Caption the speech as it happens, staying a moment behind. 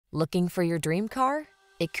Looking for your dream car?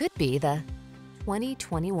 It could be the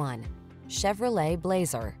 2021 Chevrolet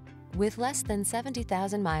Blazer. With less than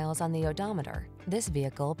 70,000 miles on the odometer, this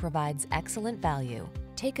vehicle provides excellent value.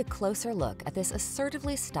 Take a closer look at this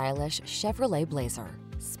assertively stylish Chevrolet Blazer.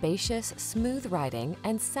 Spacious, smooth riding,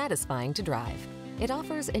 and satisfying to drive. It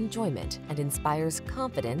offers enjoyment and inspires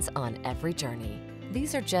confidence on every journey.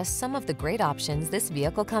 These are just some of the great options this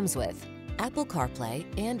vehicle comes with: Apple CarPlay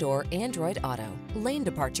and/or Android Auto, lane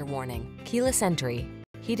departure warning, keyless entry,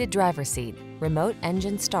 heated driver's seat, remote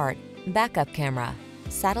engine start, backup camera,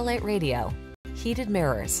 satellite radio, heated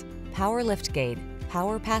mirrors, power liftgate,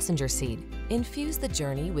 power passenger seat. Infuse the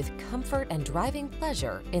journey with comfort and driving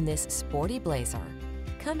pleasure in this sporty Blazer.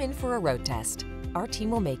 Come in for a road test. Our team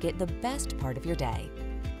will make it the best part of your day.